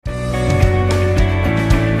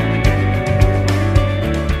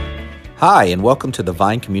Hi, and welcome to the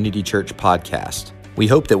Vine Community Church podcast. We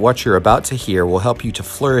hope that what you're about to hear will help you to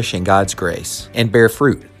flourish in God's grace and bear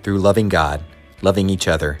fruit through loving God, loving each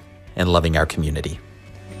other, and loving our community.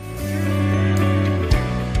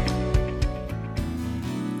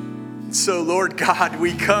 So, Lord God,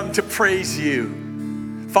 we come to praise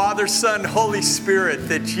you. Father, Son, Holy Spirit,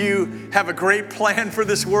 that you have a great plan for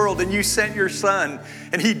this world, and you sent your Son,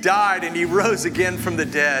 and he died, and he rose again from the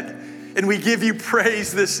dead. And we give you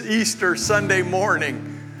praise this Easter Sunday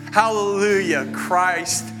morning. Hallelujah,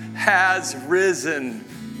 Christ has risen.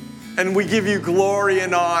 And we give you glory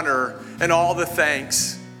and honor and all the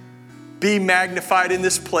thanks. Be magnified in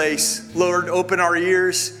this place. Lord, open our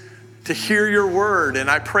ears to hear your word.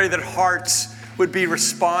 And I pray that hearts would be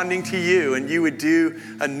responding to you and you would do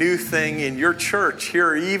a new thing in your church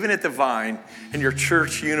here, even at the Vine, in your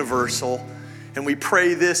church universal. And we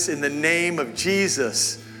pray this in the name of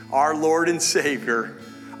Jesus, our Lord and Savior,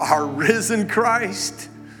 our risen Christ.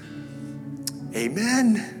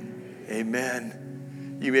 Amen.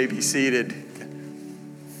 Amen. You may be seated.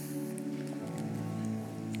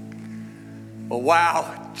 Well,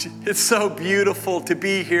 wow, it's so beautiful to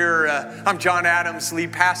be here. I'm John Adams,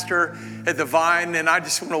 lead pastor at the Vine, and I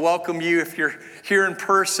just want to welcome you if you're here in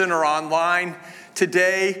person or online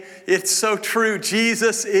today. It's so true.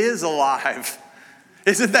 Jesus is alive.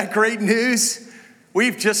 Isn't that great news?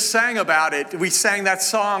 We've just sang about it. We sang that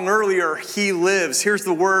song earlier, He Lives. Here's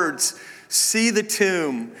the words. See the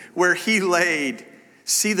tomb where he laid.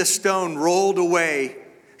 See the stone rolled away.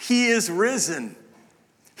 He is risen.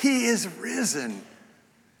 He is risen.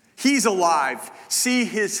 He's alive. See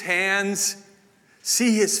his hands.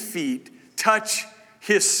 See his feet. Touch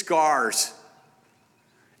his scars.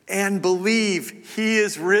 And believe he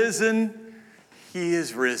is risen. He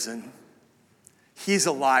is risen. He's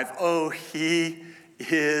alive. Oh, he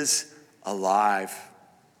is alive.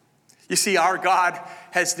 You see, our God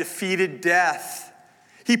has defeated death.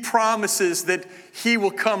 He promises that he will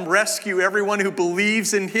come rescue everyone who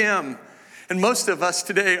believes in him. And most of us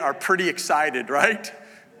today are pretty excited, right?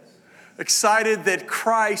 Excited that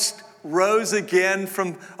Christ rose again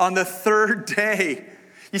on the third day.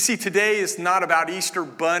 You see, today is not about Easter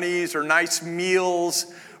bunnies or nice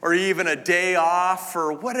meals or even a day off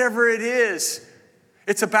or whatever it is.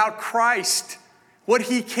 It's about Christ. What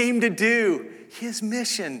he came to do, his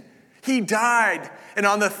mission. He died, and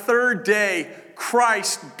on the third day,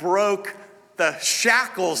 Christ broke the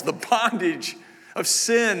shackles, the bondage of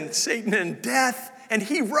sin, Satan, and death, and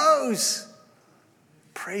he rose.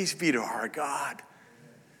 Praise be to our God.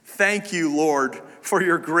 Thank you, Lord, for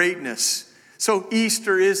your greatness. So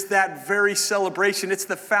Easter is that very celebration. It's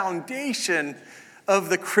the foundation of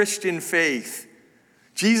the Christian faith.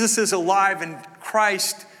 Jesus is alive, and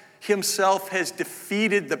Christ himself has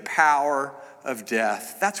defeated the power of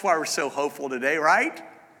death. That's why we're so hopeful today, right?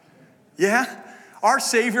 Yeah? Our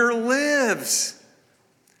Savior lives.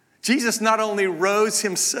 Jesus not only rose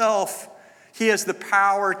himself, he has the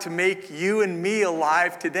power to make you and me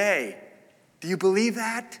alive today. Do you believe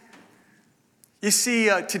that? You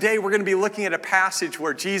see, today we're going to be looking at a passage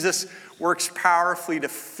where Jesus works powerfully to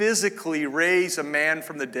physically raise a man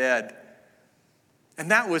from the dead.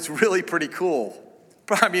 And that was really pretty cool.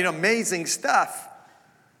 I mean, amazing stuff.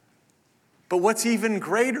 But what's even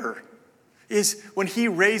greater is when he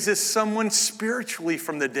raises someone spiritually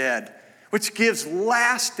from the dead, which gives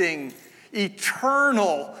lasting,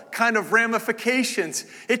 eternal kind of ramifications.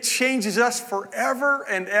 It changes us forever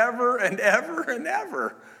and ever and ever and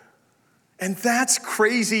ever. And that's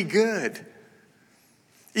crazy good.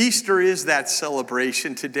 Easter is that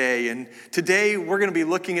celebration today. And today we're going to be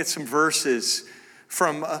looking at some verses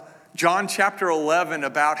from John chapter 11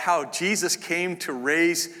 about how Jesus came to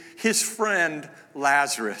raise his friend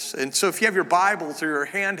Lazarus. And so if you have your Bibles or your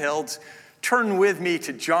handhelds, turn with me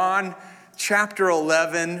to John chapter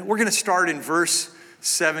 11. We're going to start in verse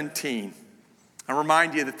 17. I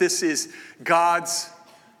remind you that this is God's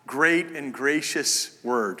great and gracious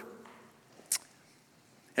word.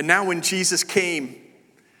 And now when Jesus came,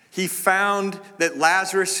 he found that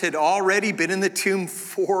Lazarus had already been in the tomb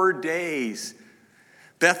 4 days.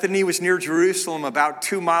 Bethany was near Jerusalem, about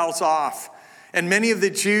 2 miles off. And many of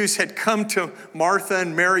the Jews had come to Martha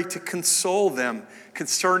and Mary to console them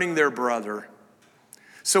concerning their brother.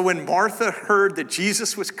 So when Martha heard that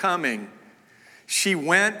Jesus was coming, she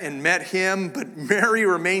went and met him, but Mary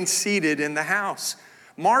remained seated in the house.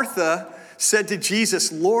 Martha said to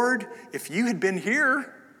Jesus, "Lord, if you had been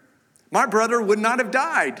here, my brother would not have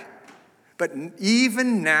died. But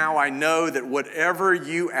even now I know that whatever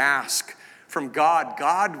you ask from God,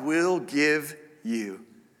 God will give you."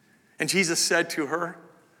 And Jesus said to her,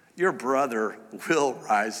 your brother will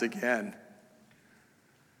rise again."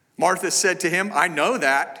 Martha said to him, "I know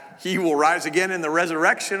that he will rise again in the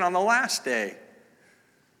resurrection on the last day."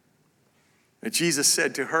 And Jesus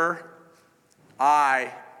said to her,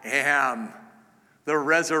 "I am the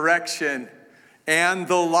resurrection and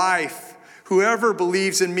the life. Whoever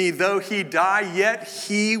believes in me, though he die, yet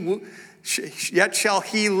shall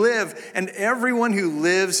he live. And everyone who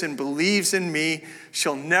lives and believes in me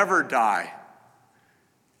shall never die.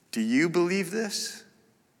 Do you believe this?"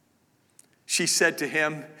 She said to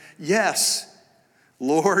him, "Yes,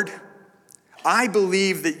 Lord, I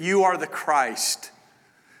believe that you are the Christ,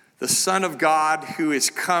 the Son of God who is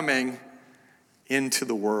coming into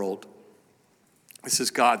the world." This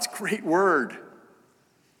is God's great word,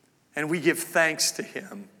 and we give thanks to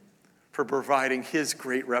him for providing his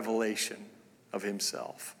great revelation of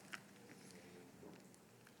himself.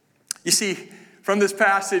 You see, from this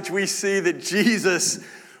passage, we see that Jesus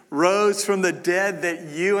rose from the dead that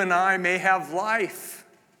you and I may have life.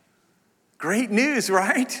 Great news,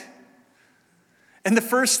 right? And the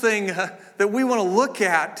first thing that we want to look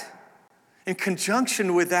at in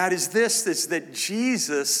conjunction with that is that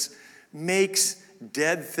Jesus makes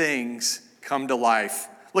dead things come to life.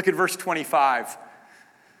 Look at verse 25.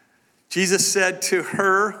 Jesus said to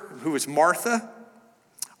her, who was Martha,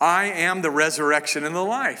 "I am the resurrection and the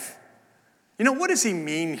life." You know, what does he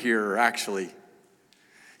mean here, actually?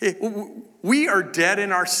 We are dead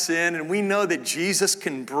in our sin, and we know that Jesus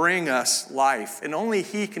can bring us life, and only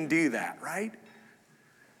he can do that, right?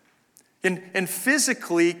 And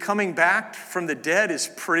physically, coming back from the dead is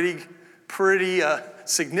pretty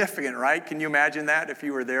significant, right? Can you imagine that if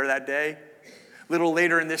you were there that day? A little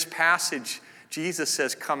later in this passage, Jesus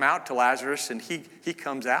says, "Come out to Lazarus," and he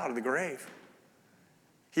comes out of the grave.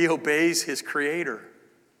 He obeys his Creator.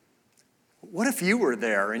 What if you were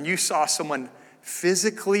there and you saw someone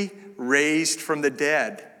physically raised from the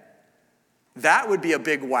dead? That would be a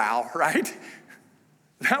big wow, right?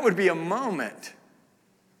 That would be a moment.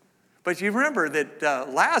 But you remember that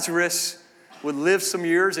Lazarus would live some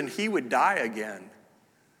years and he would die again.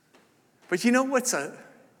 But you know what's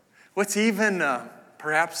even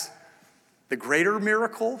perhaps the greater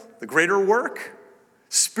miracle, the greater work?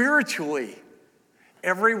 Spiritually,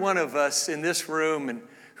 every one of us in this room and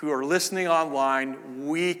who are listening online,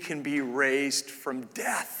 we can be raised from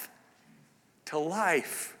death to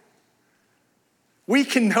life. We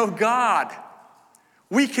can know God.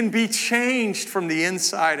 We can be changed from the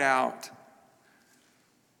inside out.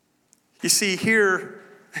 You see, here,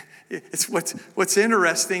 it's what's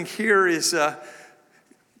interesting here is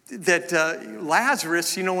that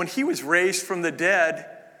Lazarus, you know, when he was raised from the dead,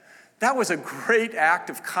 that was a great act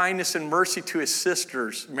of kindness and mercy to his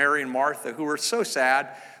sisters, Mary and Martha, who were so sad,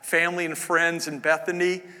 family and friends in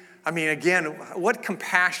Bethany. I mean, again, what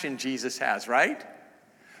compassion Jesus has, right?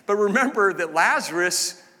 But remember that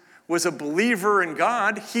Lazarus was a believer in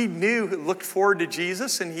God. He looked forward to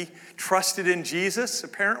Jesus, and he trusted in Jesus,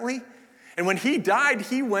 apparently. And when he died,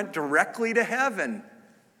 he went directly to heaven.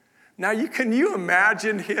 Now, can you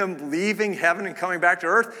imagine him leaving heaven and coming back to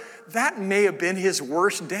earth? That may have been his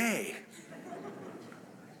worst day.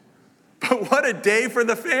 But what a day for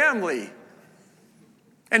the family.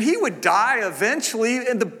 And he would die eventually.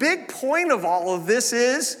 And the big point of all of this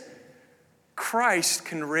is Christ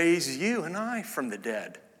can raise you and I from the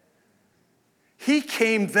dead. He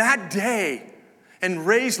came that day and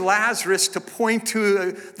raised Lazarus to point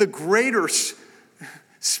to the greater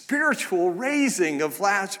spiritual raising of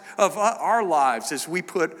our lives as we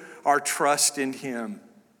put our trust in him.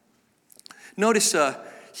 Notice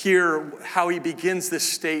here how he begins this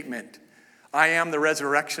statement. "I am the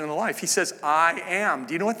resurrection and the life." He says, "I am."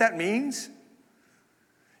 Do you know what that means?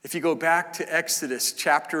 If you go back to Exodus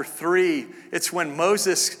chapter 3, it's when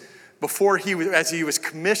Moses, as he was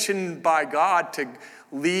commissioned by God to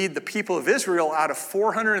lead the people of Israel out of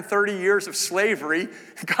 430 years of slavery,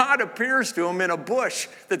 God appears to him in a bush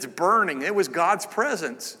that's burning. It was God's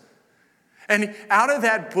presence. And out of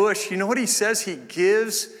that bush, you know what he says? He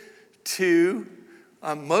gives to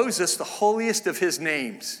Moses the holiest of his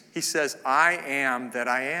names. He says, "I am that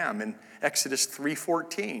I am," in Exodus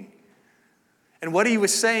 3:14. And what he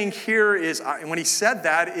was saying here is, when he said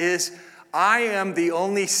that, is, "I am the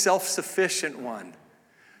only self-sufficient one.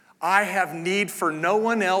 I have need for no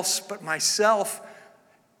one else but myself.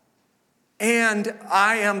 And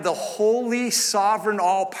I am the holy, sovereign,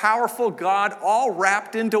 all-powerful God, all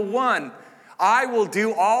wrapped into one. I will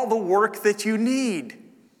do all the work that you need.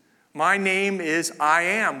 My name is I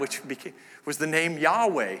Am," which was the name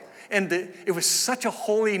Yahweh. And it was such a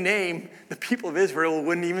holy name, the people of Israel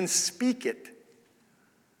wouldn't even speak it.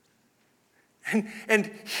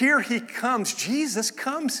 And here he comes. Jesus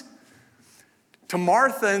comes to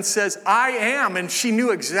Martha and says, I am. And she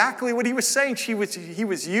knew exactly what he was saying. He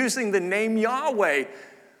was using the name Yahweh.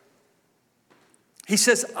 He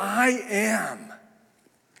says, I am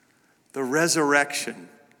the resurrection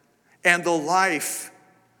and the life.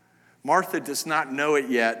 Martha does not know it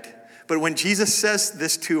yet. But when Jesus says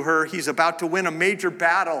this to her, he's about to win a major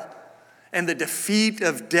battle and the defeat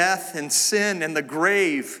of death and sin and the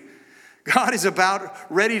grave. God is about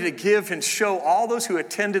ready to give and show all those who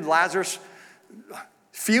attended Lazarus'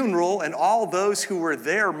 funeral and all those who were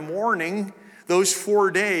there mourning those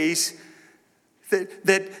 4 days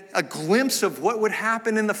that a glimpse of what would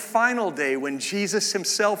happen in the final day when Jesus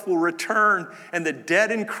himself will return and the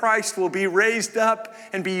dead in Christ will be raised up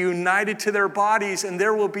and be united to their bodies, and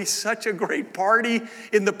there will be such a great party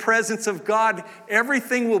in the presence of God.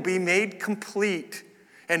 Everything will be made complete,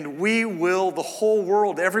 and we will, the whole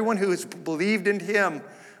world, everyone who has believed in him,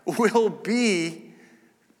 will be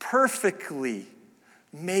perfectly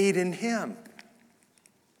made in him.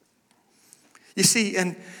 You see,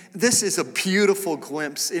 and this is a beautiful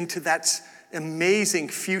glimpse into that amazing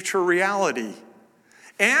future reality.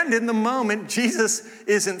 And in the moment, Jesus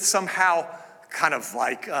isn't somehow kind of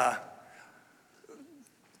like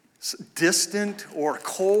distant or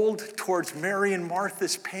cold towards Mary and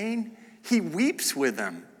Martha's pain. He weeps with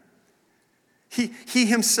them. He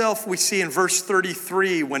himself, we see in verse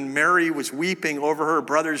 33, when Mary was weeping over her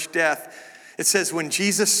brother's death, it says, when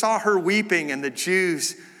Jesus saw her weeping and the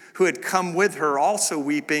Jews who had come with her also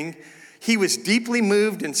weeping, he was deeply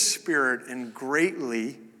moved in spirit and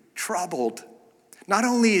greatly troubled. Not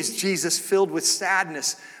only is Jesus filled with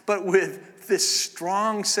sadness, but with this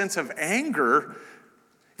strong sense of anger.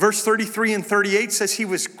 Verse 33 and 38 says he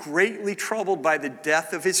was greatly troubled by the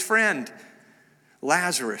death of his friend,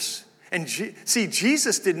 Lazarus. And see,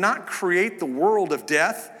 Jesus did not create the world of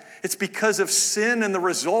death. It's because of sin and the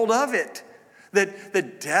result of it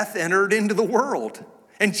that death entered into the world.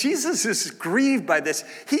 And Jesus is grieved by this.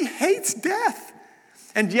 He hates death.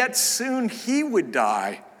 And yet soon he would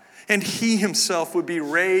die. And he himself would be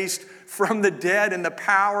raised from the dead in the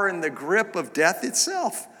power and the grip of death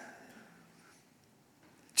itself.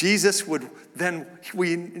 Jesus would then,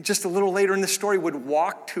 just a little later in the story, would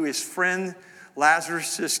walk to his friend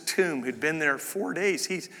Lazarus' tomb, who'd been there 4 days.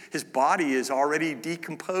 His body is already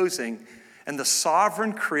decomposing. And the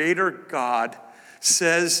sovereign creator God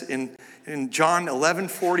says in John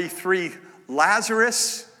 11:43,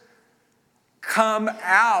 Lazarus, come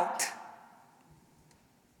out.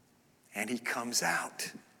 And he comes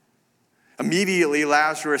out. Immediately,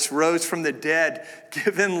 Lazarus rose from the dead,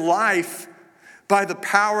 given life by the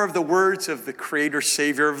power of the words of the Creator,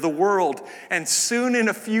 Savior of the world. And soon, in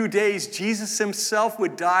a few days, Jesus himself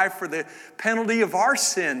would die for the penalty of our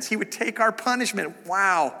sins. He would take our punishment.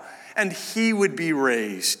 Wow. And he would be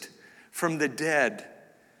raised from the dead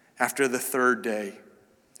after the third day.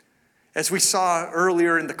 As we saw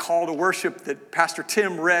earlier in the call to worship that Pastor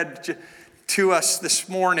Tim read to us this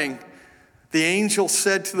morning, the angel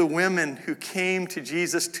said to the women who came to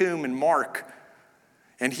Jesus' tomb in Mark,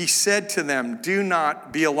 and he said to them, do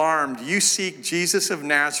not be alarmed. You seek Jesus of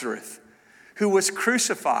Nazareth, who was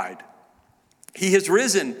crucified. He has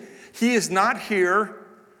risen. He is not here.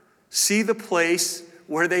 See the place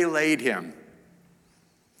where they laid him.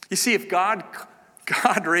 You see, if God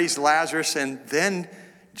raised Lazarus and then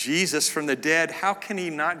Jesus from the dead, how can he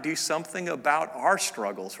not do something about our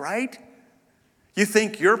struggles, right? You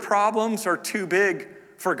think your problems are too big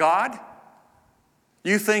for God?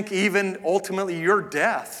 You think even ultimately your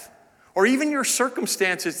death, or even your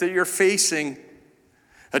circumstances that you're facing,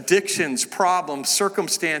 addictions, problems,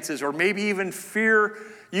 circumstances, or maybe even fear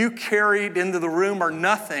you carried into the room are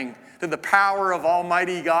nothing to the power of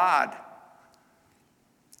Almighty God.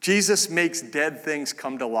 Jesus makes dead things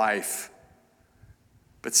come to life.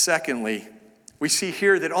 But secondly, we see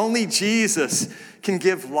here that only Jesus can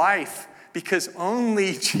give life, because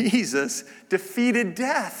only Jesus defeated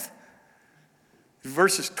death.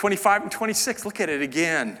 Verses 25 and 26, look at it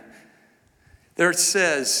again. There it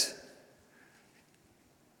says,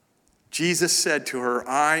 Jesus said to her,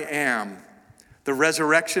 I am the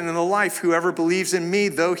resurrection and the life. Whoever believes in me,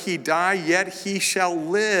 though he die, yet he shall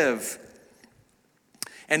live.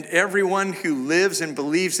 And everyone who lives and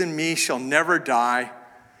believes in me shall never die.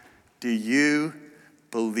 Do you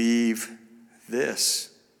believe this?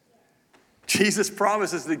 Jesus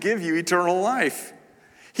promises to give you eternal life.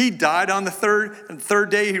 He died on the third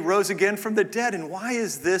day. He rose again from the dead. And why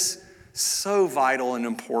is this so vital and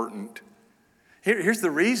important? Here's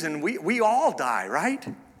the reason. We all die, right?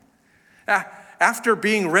 after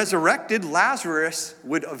being resurrected, Lazarus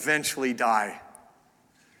would eventually die.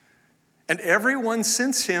 And everyone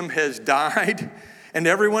since him has died, and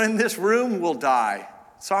everyone in this room will die.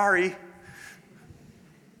 Sorry.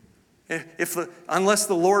 Unless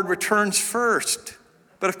the Lord returns first.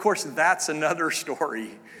 But of course, that's another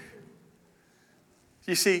story.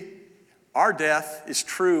 You see, our death is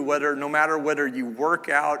true no matter whether you work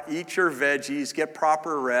out, eat your veggies, get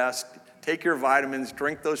proper rest, take your vitamins,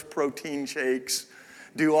 drink those protein shakes,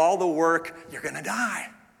 do all the work, you're going to die.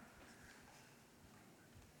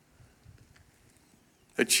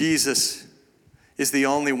 But Jesus is the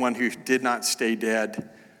only one who did not stay dead.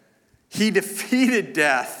 He defeated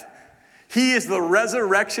death. He is the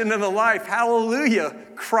resurrection and the life. Hallelujah.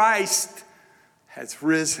 Christ has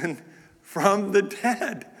risen from the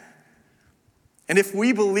dead. And if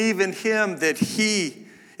we believe in him that he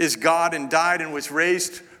is God and died and was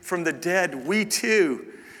raised from the dead, we too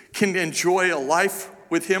can enjoy a life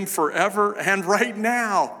with him forever and right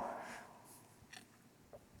now.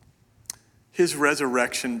 His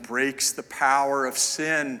resurrection breaks the power of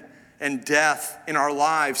sin and death in our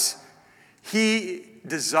lives. He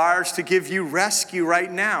desires to give you rescue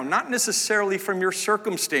right now, not necessarily from your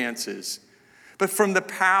circumstances, but from the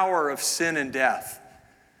power of sin and death.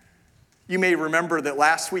 You may remember that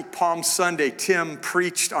last week, Palm Sunday, Tim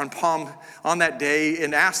preached on that day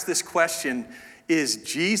and asked this question: is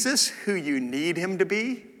Jesus who you need him to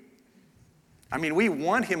be? I mean, we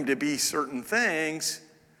want him to be certain things,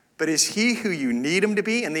 but is he who you need him to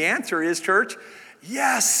be? And the answer is, church,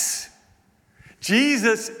 yes.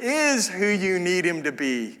 Jesus is who you need him to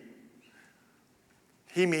be.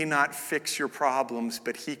 He may not fix your problems,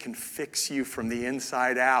 but he can fix you from the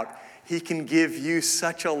inside out. He can give you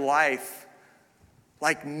such a life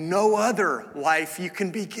like no other life you can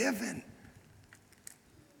be given.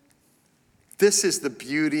 This is the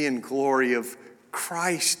beauty and glory of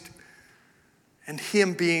Christ and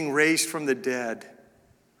him being raised from the dead.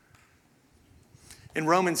 In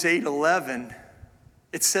Romans 8:11,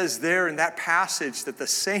 it says there in that passage that the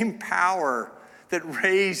same power that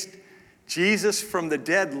raised Jesus from the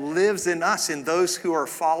dead lives in us, in those who are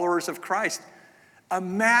followers of Christ.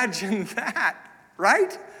 Imagine that,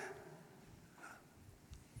 right?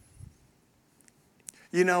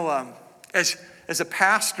 You know, as a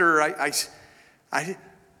pastor,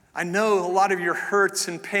 I know a lot of your hurts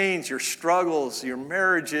and pains, your struggles, your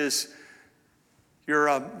marriages,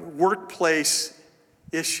 your workplace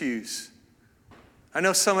issues. I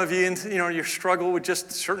know some of you, you struggle with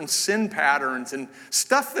just certain sin patterns and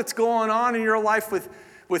stuff that's going on in your life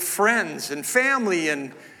with friends and family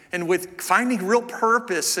and with finding real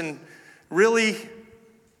purpose and really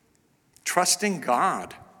trusting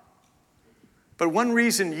God. But one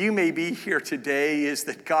reason you may be here today is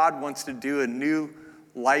that God wants to do a new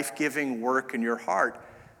life-giving work in your heart.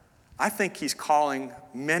 I think he's calling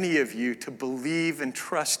many of you to believe and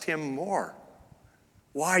trust him more.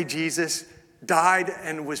 Why Jesus died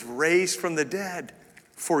and was raised from the dead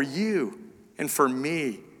for you and for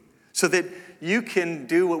me, so that you can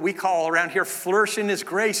do what we call around here flourish in his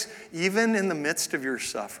grace, even in the midst of your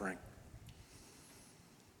suffering.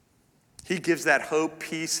 He gives that hope,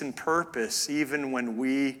 peace, and purpose even when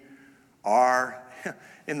we are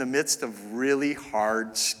in the midst of really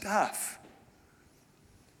hard stuff.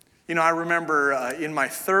 You know, I remember in my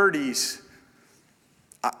 30s,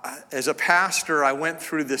 as a pastor, I went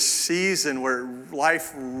through this season where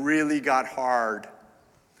life really got hard.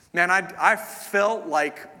 Man, I felt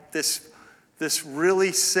like this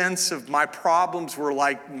really sense of my problems were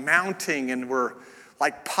like mounting and were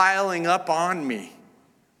like piling up on me.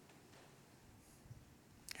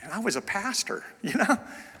 And I was a pastor, you know?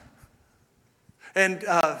 And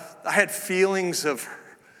I had feelings of,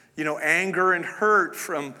 anger and hurt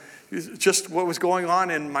from just what was going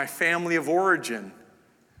on in my family of origin.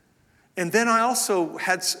 And then I also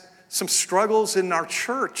had some struggles in our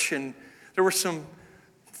church, and there were some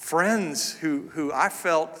friends who I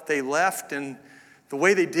felt they left, and the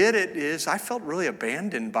way they did it is I felt really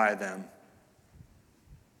abandoned by them.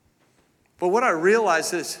 But what I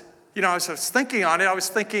realized is, as I was thinking on it, I was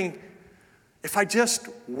thinking, if I just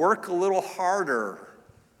work a little harder,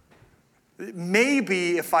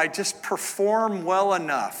 maybe if I just perform well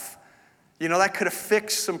enough, that could have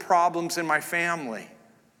fixed some problems in my family.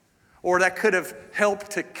 Or that could have helped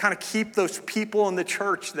to kind of keep those people in the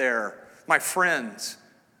church there, my friends.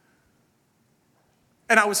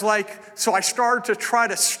 And I was like, so I started to try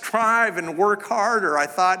to strive and work harder. I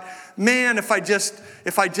thought, man, if I just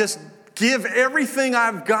give everything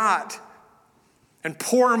I've got and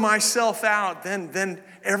pour myself out, then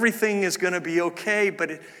everything is going to be okay. But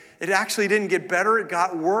it actually didn't get better, it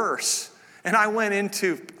got worse. And I went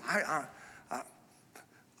into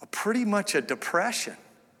pretty much a depression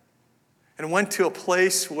and went to a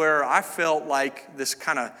place where I felt like this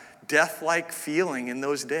kind of death-like feeling in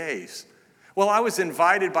those days. Well, I was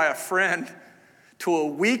invited by a friend to a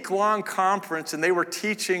week-long conference, and they were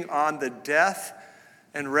teaching on the death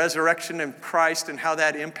and resurrection of Christ and how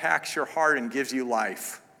that impacts your heart and gives you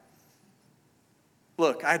life.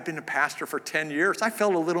 Look, I had been a pastor for 10 years. I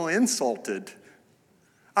felt a little insulted.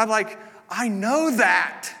 I'm like, I know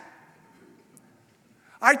that.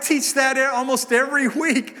 I teach that almost every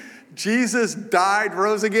week. Jesus died,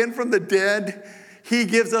 rose again from the dead. He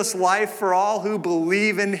gives us life for all who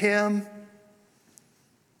believe in him.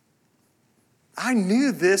 I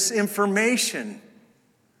knew this information,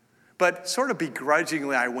 but sort of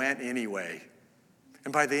begrudgingly I went anyway.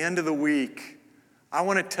 And by the end of the week, I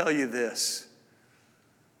want to tell you this.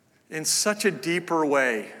 In such a deeper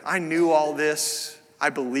way, I knew all this, I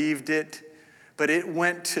believed it, but it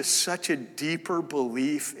went to such a deeper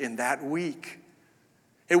belief in that week.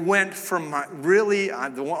 It went from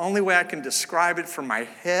the only way I can describe it, from my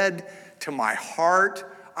head to my heart.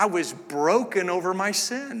 I was broken over my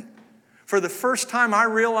sin. For the first time, I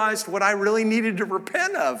realized what I really needed to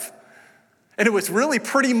repent of. And it was really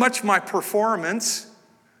pretty much my performance.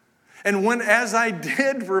 And as I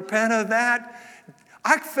did repent of that,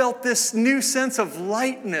 I felt this new sense of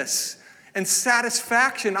lightness and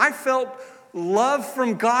satisfaction. I felt love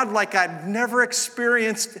from God like I'd never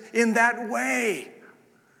experienced in that way.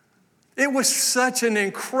 It was such an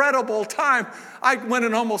incredible time. I went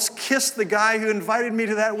and almost kissed the guy who invited me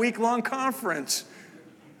to that week-long conference.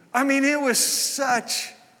 I mean, it was such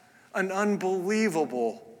an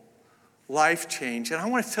unbelievable life change. And I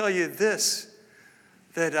want to tell you this,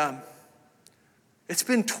 that it's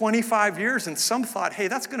been 25 years, and some thought, hey,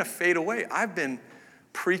 that's going to fade away. I've been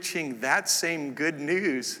preaching that same good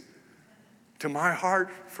news to my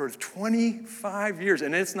heart for 25 years,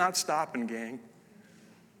 and it's not stopping, gang.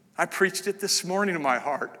 I preached it this morning to my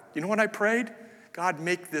heart. You know what I prayed? God,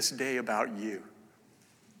 make this day about you,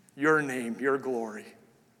 your name, your glory,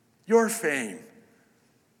 your fame.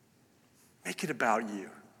 Make it about you.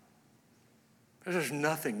 There's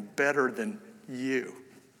nothing better than you.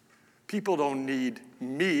 People don't need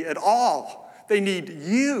me at all. They need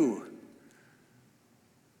you.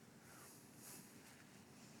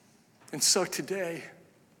 And so today,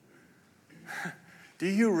 do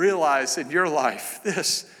you realize in your life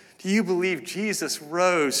this? Do you believe Jesus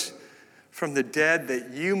rose from the dead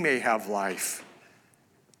that you may have life?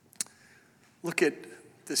 Look at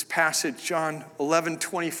this passage, John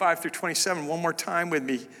 11:25-27, one more time with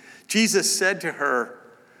me. Jesus said to her,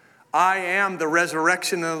 I am the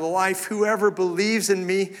resurrection and the life. Whoever believes in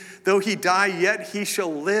me, though he die, yet he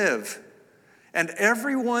shall live. And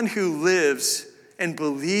everyone who lives and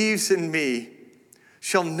believes in me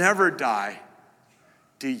shall never die.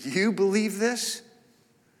 Do you believe this?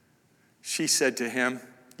 She said to him,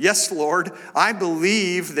 Yes, Lord, I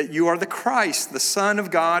believe that you are the Christ, the Son of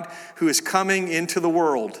God, who is coming into the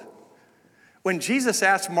world. When Jesus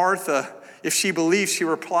asked Martha if she believed, she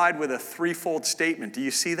replied with a threefold statement. Do you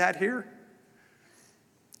see that here?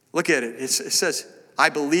 Look at it. It says, I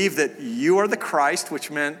believe that you are the Christ, which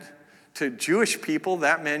meant to Jewish people,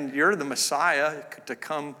 that meant you're the Messiah to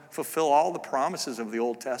come fulfill all the promises of the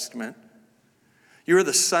Old Testament. You're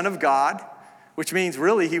the Son of God, which means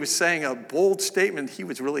really he was saying a bold statement. He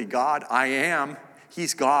was really God. I am.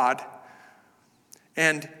 He's God.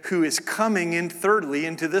 And who is coming in thirdly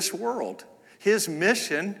into this world. His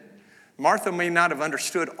mission, Martha may not have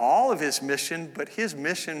understood all of his mission, but his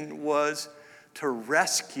mission was to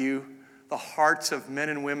rescue the hearts of men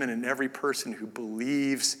and women and every person who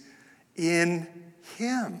believes in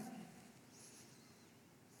him.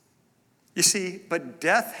 You see, but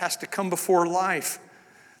death has to come before life.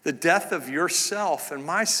 The death of yourself and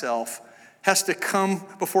myself has to come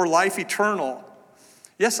before life eternal.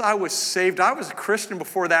 Yes, I was saved. I was a Christian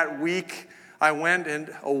before that week. I went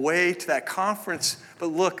away to that conference. But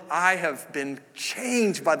look, I have been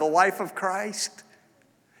changed by the life of Christ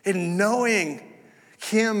in knowing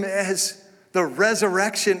him as the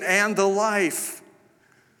resurrection and the life.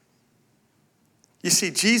 You see,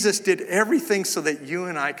 Jesus did everything so that you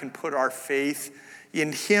and I can put our faith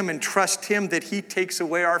in him and trust him that he takes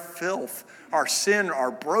away our filth, our sin, our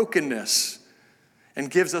brokenness, and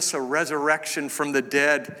gives us a resurrection from the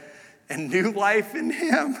dead and new life in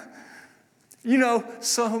him. You know,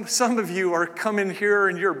 some of you are coming here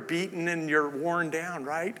and you're beaten and you're worn down,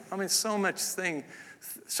 right? I mean, so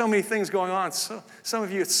many things going on. So some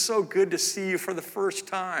of you, it's so good to see you for the first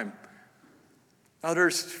time.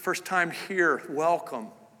 Others, first time here, welcome.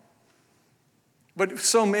 But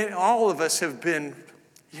so many, all of us have been,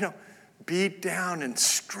 beat down and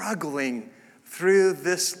struggling through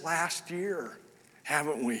this last year,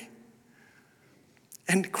 haven't we?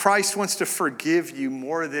 And Christ wants to forgive you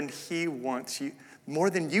more than you want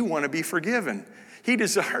to be forgiven. He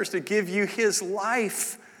desires to give you his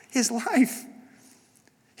life. His life.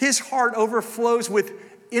 His heart overflows with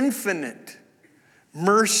infinite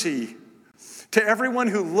mercy to everyone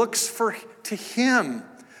who looks to him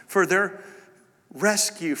for their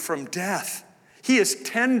rescue from death. He is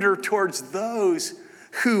tender towards those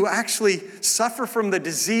who actually suffer from the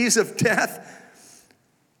disease of death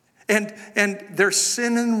and their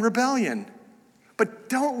sin and rebellion. But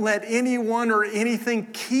don't let anyone or anything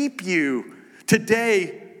keep you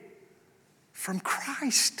today from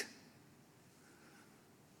Christ.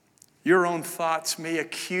 Your own thoughts may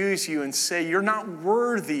accuse you and say you're not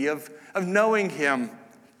worthy of knowing him.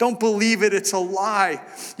 Don't believe it, it's a lie.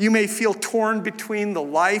 You may feel torn between the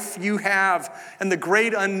life you have and the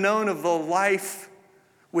great unknown of the life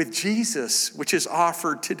with Jesus, which is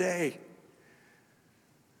offered today.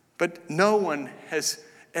 But no one has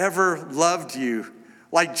ever loved you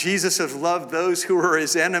like Jesus has loved those who are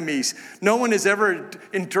his enemies. No one has ever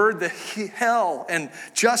endured the hell and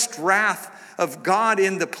just wrath of God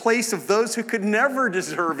in the place of those who could never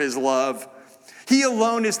deserve his love. He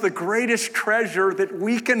alone is the greatest treasure that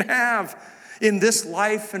we can have in this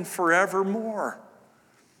life and forevermore.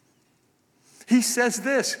 He says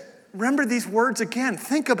this. Remember these words again.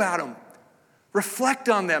 Think about them. Reflect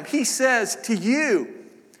on them. He says to you,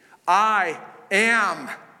 I am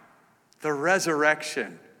the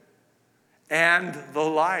resurrection and the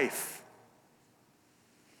life.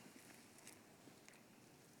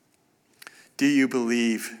 Do you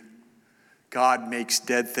believe God makes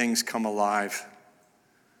dead things come alive?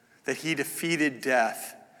 That he defeated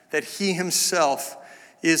death? That he himself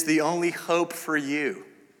is the only hope for you?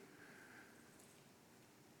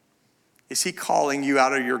 Is he calling you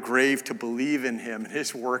out of your grave to believe in him and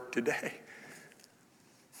his work today?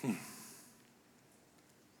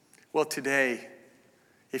 Well, today,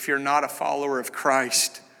 if you're not a follower of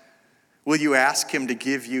Christ, will you ask him to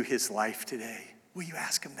give you his life today? Will you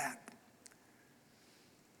ask him that?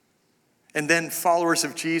 And then, followers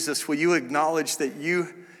of Jesus, will you acknowledge that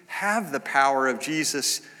you have the power of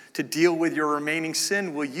Jesus to deal with your remaining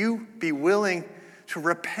sin? Will you be willing to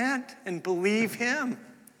repent and believe him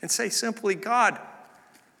and say simply, God,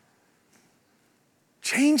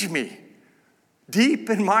 change me. Deep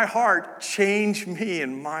in my heart, change me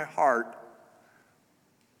in my heart.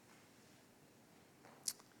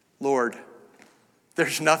 Lord,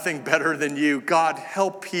 there's nothing better than you. God,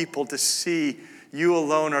 help people to see you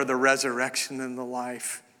alone are the resurrection and the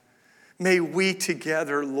life. May we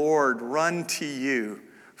together, Lord, run to you,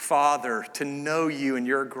 Father, to know you in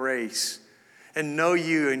your grace and know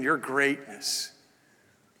you in your greatness.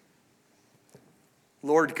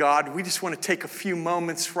 Lord God, we just want to take a few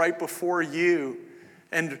moments right before you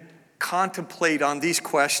and contemplate on these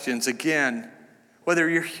questions again. Whether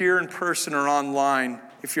you're here in person or online,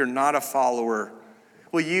 if you're not a follower,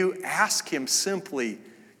 will you ask him simply,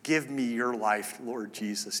 give me your life, Lord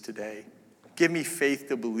Jesus, today. Give me faith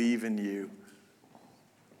to believe in you.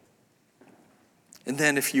 And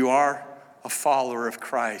then if you are a follower of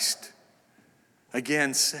Christ,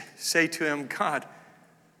 again, say to him, God,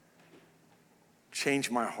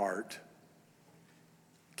 change my heart,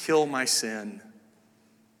 kill my sin,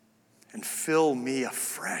 and fill me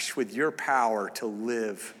afresh with your power to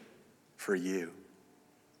live for you.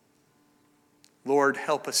 Lord,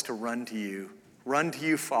 help us to run to you,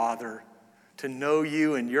 Father, to know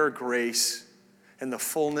you and your grace and the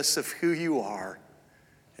fullness of who you are.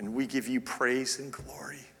 And we give you praise and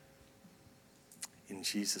glory. In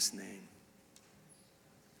Jesus' name,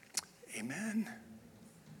 amen.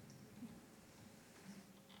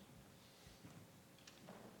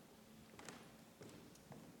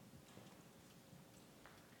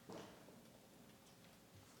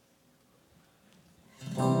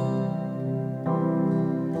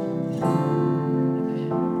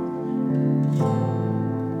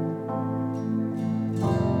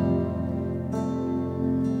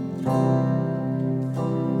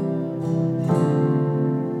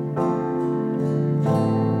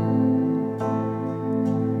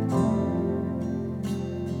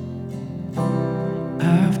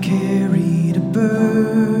 I've carried a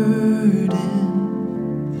burden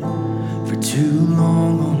for too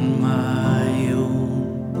long on my own.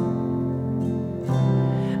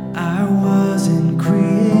 I wasn't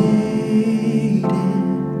created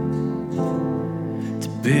to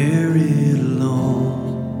bear it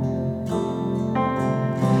alone.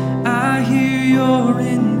 I hear your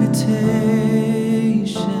invitation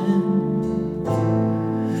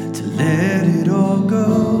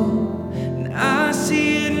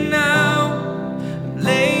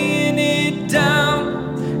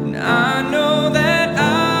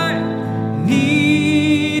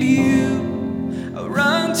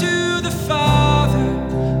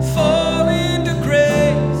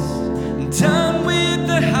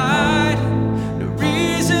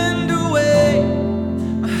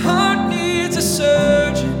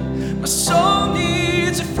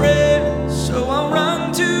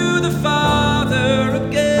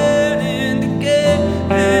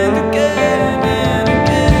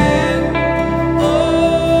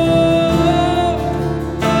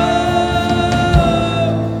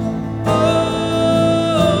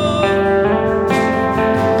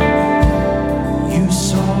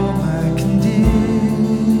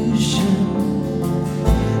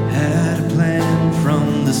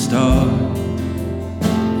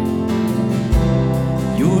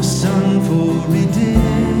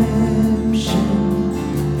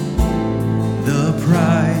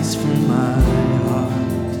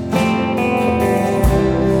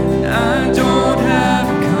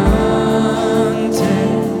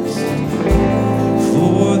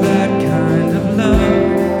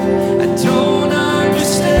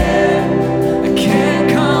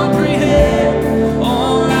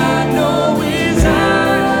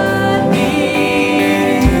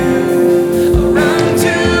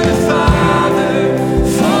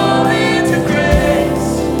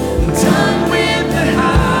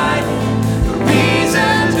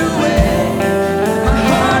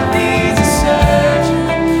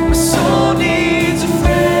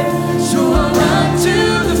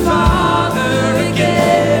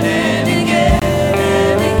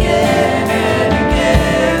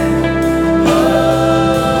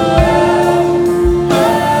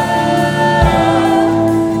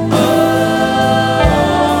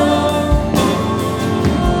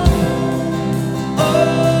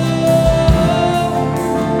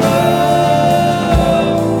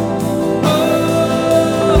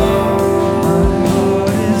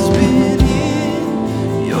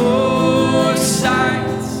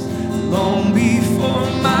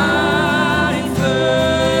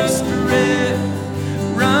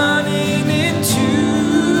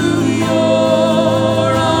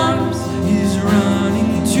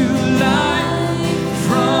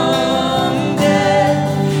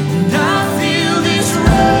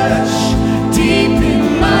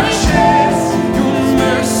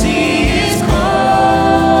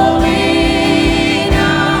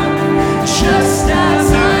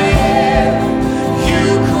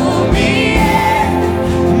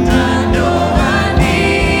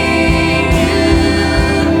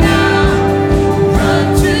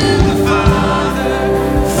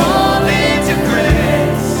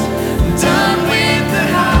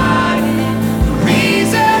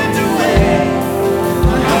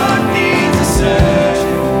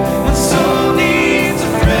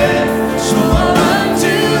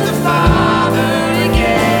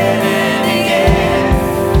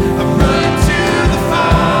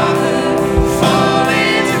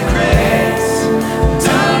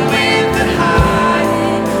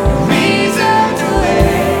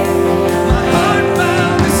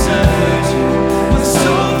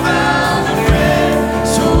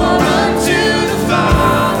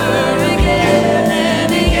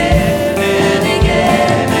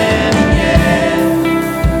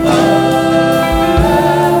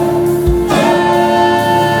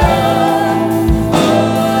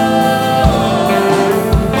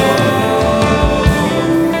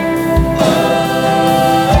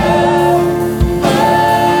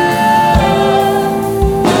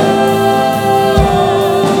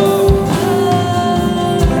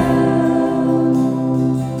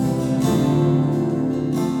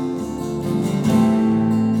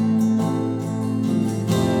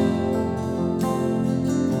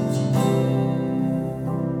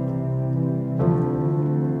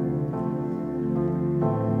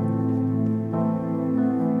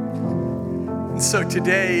so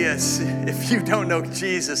today, if you don't know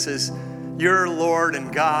Jesus as your Lord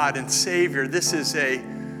and God and Savior, this is a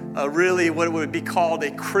really what would be called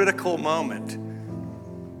a critical moment.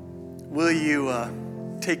 Will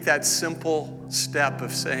you take that simple step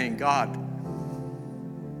of saying, God,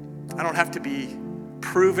 I don't have to be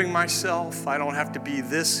proving myself. I don't have to be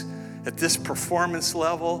at this performance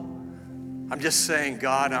level. I'm just saying,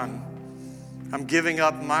 God, I'm giving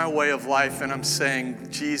up my way of life, and I'm saying,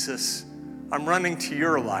 Jesus, I'm running to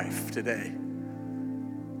your life today.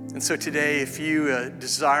 And so today, if you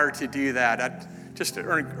desire to do that, I just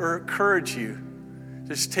encourage you,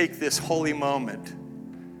 just take this holy moment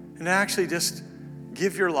and actually just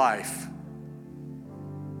give your life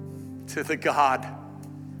to the God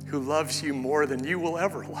who loves you more than you will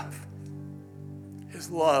ever love.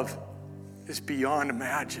 His love is beyond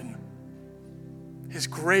imagine. His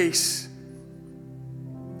grace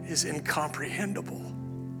is incomprehensible.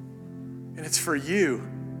 And it's for you.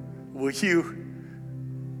 Will you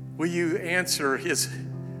answer his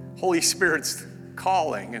Holy Spirit's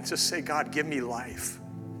calling and just say, God, give me life.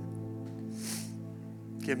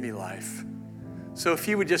 Give me life. So if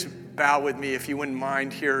you would just bow with me, if you wouldn't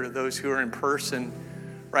mind, here to those who are in person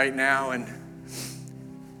right now, and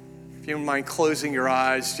if you wouldn't mind closing your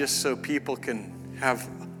eyes just so people can have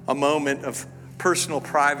a moment of personal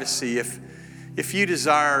privacy. If you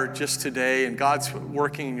desire just today, and God's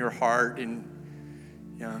working in your heart, and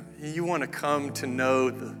you want to come to know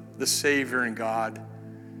the Savior and God,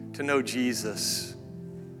 to know Jesus,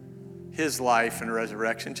 his life and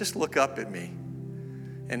resurrection, just look up at me.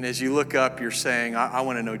 And as you look up, you're saying, I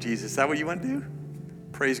want to know Jesus. Is that what you want to do?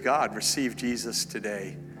 Praise God. Receive Jesus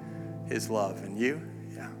today, his love. And you?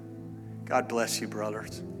 Yeah. God bless you,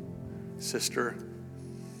 brothers, sister.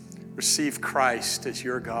 Receive Christ as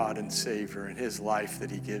your God and Savior and his life that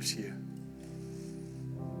he gives you.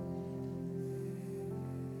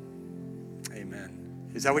 Amen.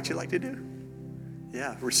 Is that what you'd like to do?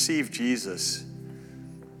 Yeah, receive Jesus.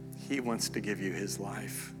 He wants to give you his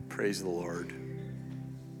life. Praise the Lord.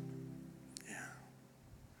 Yeah.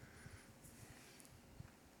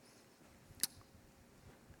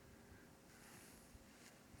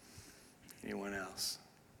 Anyone else?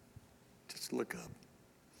 Just look up.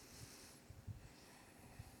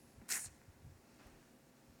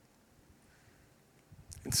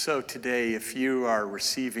 And so today, if you are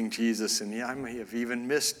receiving Jesus, and I may have even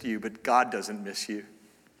missed you, but God doesn't miss you.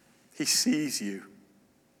 He sees you.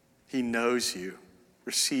 He knows you.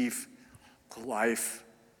 Receive the life,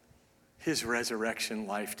 his resurrection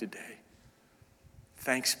life today.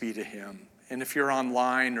 Thanks be to him. And if you're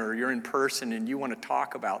online or you're in person and you want to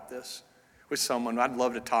talk about this with someone, I'd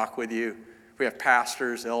love to talk with you. We have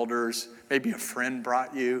pastors, elders, maybe a friend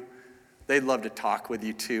brought you. They'd love to talk with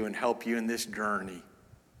you too and help you in this journey.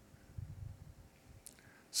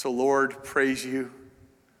 So Lord, praise you.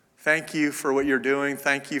 Thank you for what you're doing.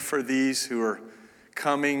 Thank you for these who are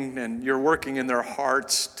coming, and you're working in their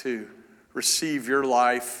hearts to receive your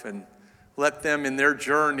life, and let them in their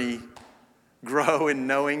journey grow in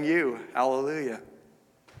knowing you. Hallelujah.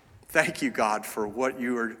 Thank you, God, for what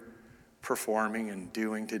you are performing and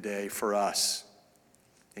doing today for us.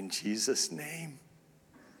 In Jesus' name,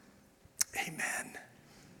 amen.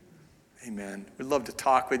 Amen. We'd love to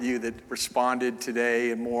talk with you that responded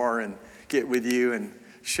today and more, and get with you and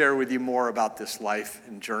share with you more about this life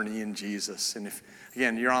and journey in Jesus. And if,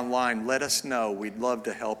 again, you're online, let us know. We'd love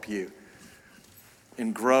to help you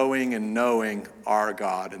in growing and knowing our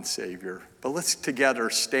God and Savior. But let's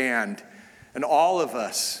together stand and all of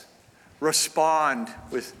us respond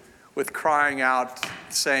with crying out,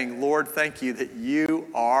 saying, Lord, thank you that you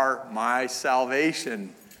are my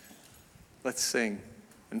salvation. Let's sing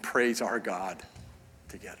and praise our God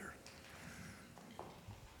together.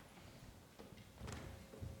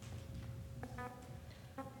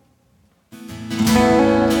 So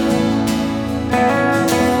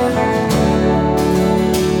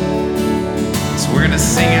we're going to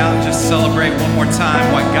sing out, just celebrate one more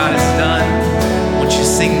time what God has done. Won't you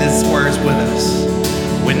sing these words with us?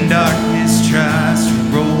 When darkness tries to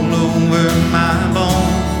roll over my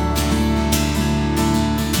bones,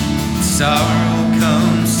 sorrow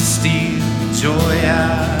comes to steal the joy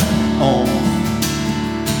I own.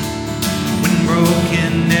 When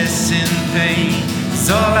brokenness and pain is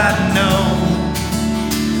all I know,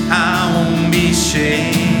 I won't be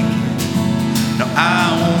shaken. No,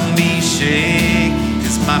 I won't be shaken,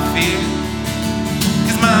 'cause my fear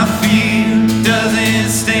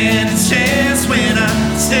doesn't stand a chance when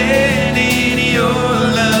I stand in your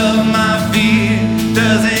love. My fear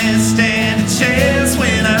doesn't stand a chance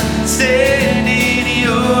when I stand in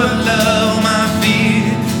your love. My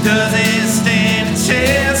fear doesn't stand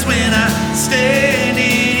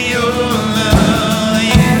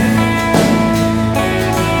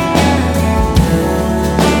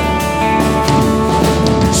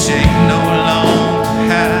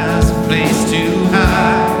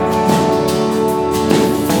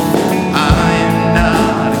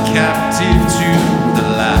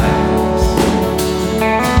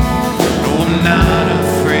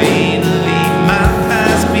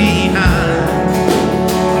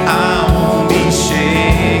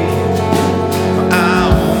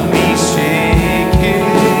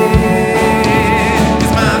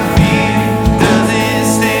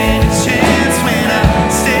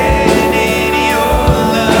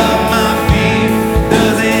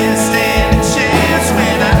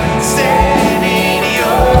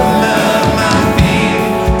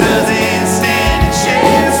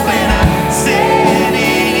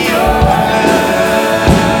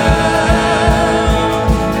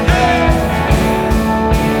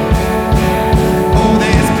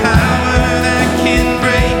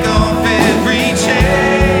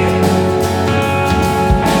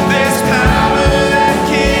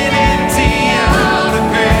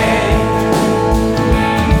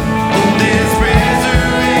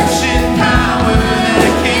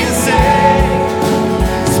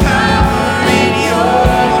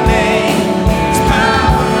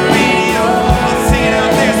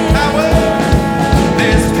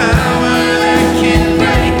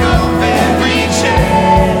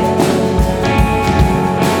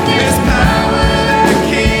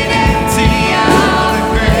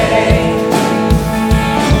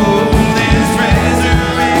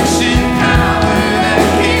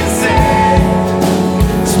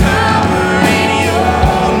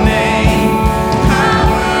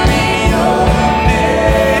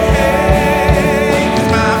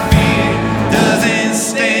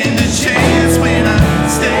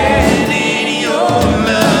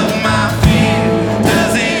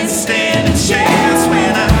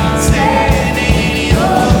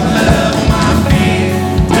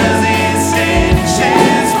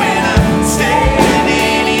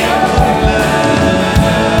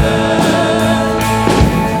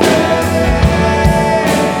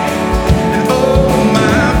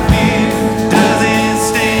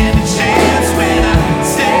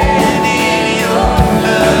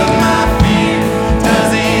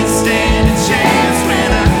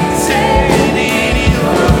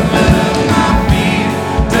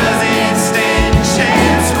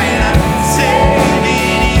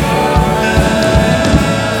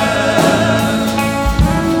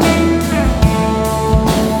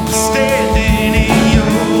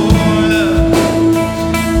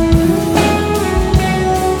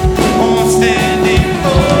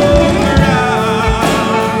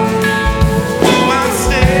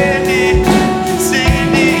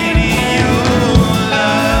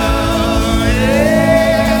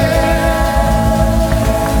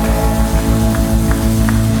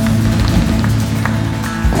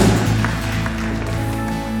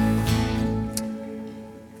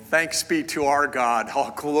be to our God.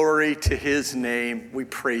 All glory to his name. We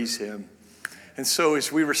praise him. And so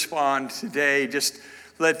as we respond today, just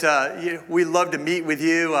we'd love to meet with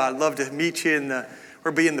you. I'd love to meet you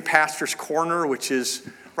we'll be in the pastor's corner, which is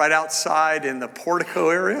right outside in the portico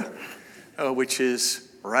area, which is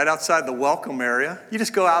right outside the welcome area. You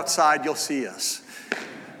just go outside, you'll see us.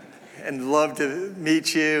 And love to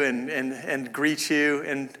meet you and greet you.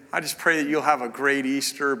 And I just pray that you'll have a great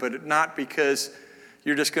Easter, but not because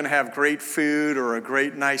you're just going to have great food or a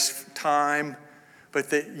great nice time, but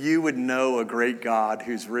that you would know a great God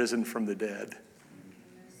who's risen from the dead.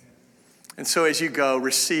 And so as you go,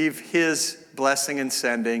 receive his blessing and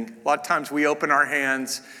sending. A lot of times we open our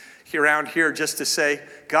hands around here just to say,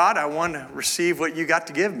 God, I want to receive what you got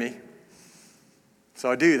to give me.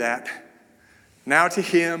 So I do that. Now to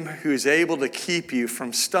him who is able to keep you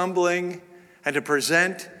from stumbling and to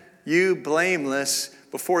present you blameless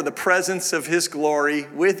before the presence of his glory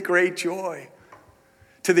with great joy.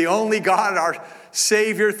 To the only God, our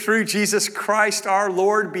Savior, through Jesus Christ our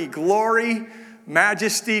Lord, be glory,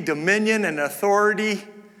 majesty, dominion, and authority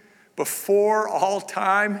before all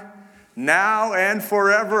time, now and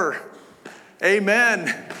forever. Amen.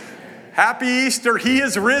 Happy Easter. He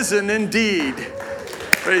is risen indeed.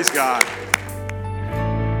 Praise God.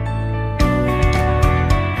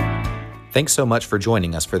 Thanks so much for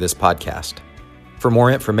joining us for this podcast. For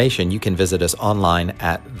more information, you can visit us online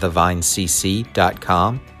at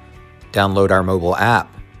thevinecc.com, download our mobile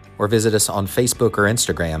app, or visit us on Facebook or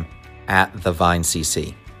Instagram at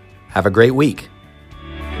thevinecc. Have a great week.